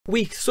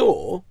we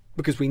saw,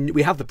 because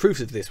we have the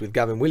proofs of this with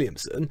Gavin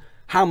Williamson,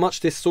 how much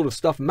this sort of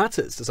stuff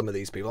matters to some of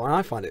these people, and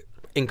I find it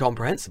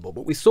incomprehensible.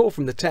 But we saw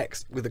from the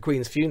text with the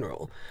Queen's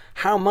funeral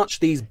how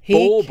much these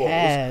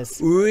baubles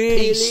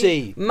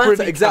really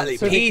matter. Exactly.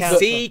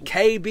 PC,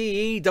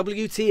 KBE,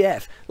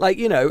 WTF. Like,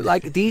 you know,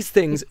 like these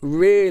things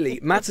really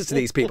matter to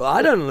these people.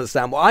 I don't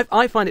understand. Well,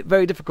 I find it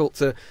very difficult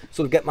to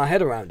sort of get my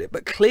head around it.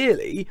 But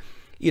clearly,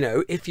 you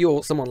know, if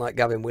you're someone like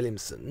Gavin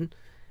Williamson,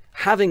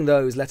 having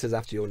those letters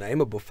after your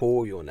name or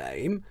before your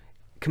name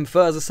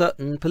confers a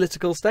certain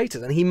political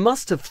status. And he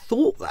must have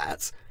thought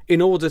that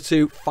in order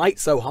to fight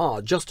so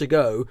hard just to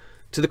go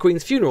to the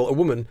Queen's funeral, a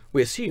woman,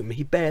 we assume,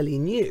 he barely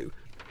knew.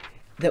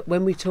 That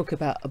when we talk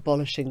about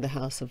abolishing the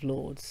House of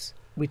Lords,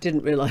 we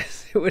didn't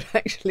realise it would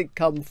actually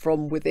come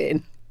from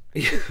within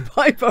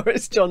by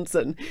Boris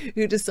Johnson,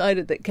 who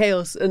decided that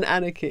chaos and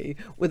anarchy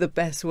were the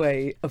best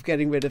way of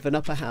getting rid of an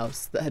upper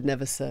house that had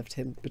never served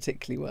him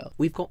particularly well.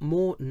 We've got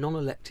more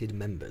non-elected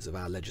members of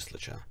our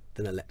legislature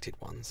than elected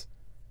ones.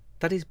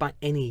 That is, by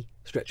any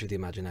stretch of the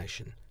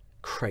imagination,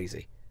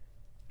 crazy.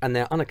 And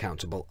they're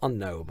unaccountable,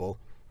 unknowable.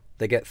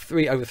 They get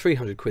over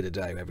 300 quid a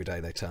day every day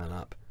they turn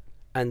up.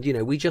 And, you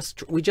know, we just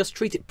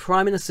treat it,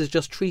 Prime Ministers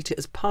just treat it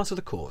as part of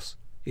the course.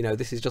 You know,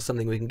 this is just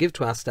something we can give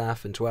to our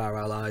staff and to our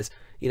allies.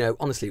 You know,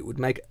 honestly, it would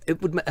make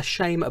a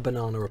shame a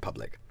banana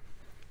republic.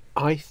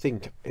 I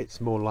think it's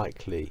more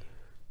likely,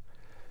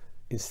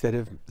 instead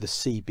of the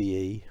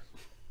CBE,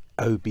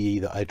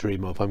 OBE that I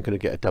dream of, I'm going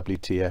to get a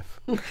WTF.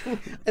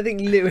 I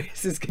think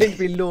Lewis is going to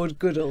be Lord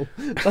Goodall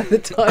by the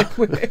time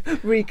we're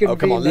reconvened. Oh,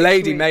 come on,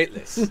 Lady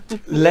Maitlis.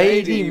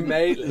 Lady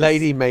Maitlis.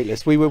 Lady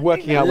Maitlis. We were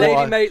working out Lady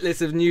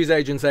Maitlis of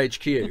Newsagents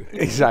HQ.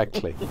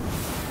 Exactly.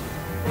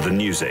 The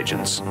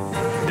Newsagents.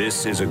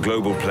 This is a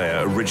Global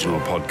Player original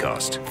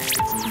podcast.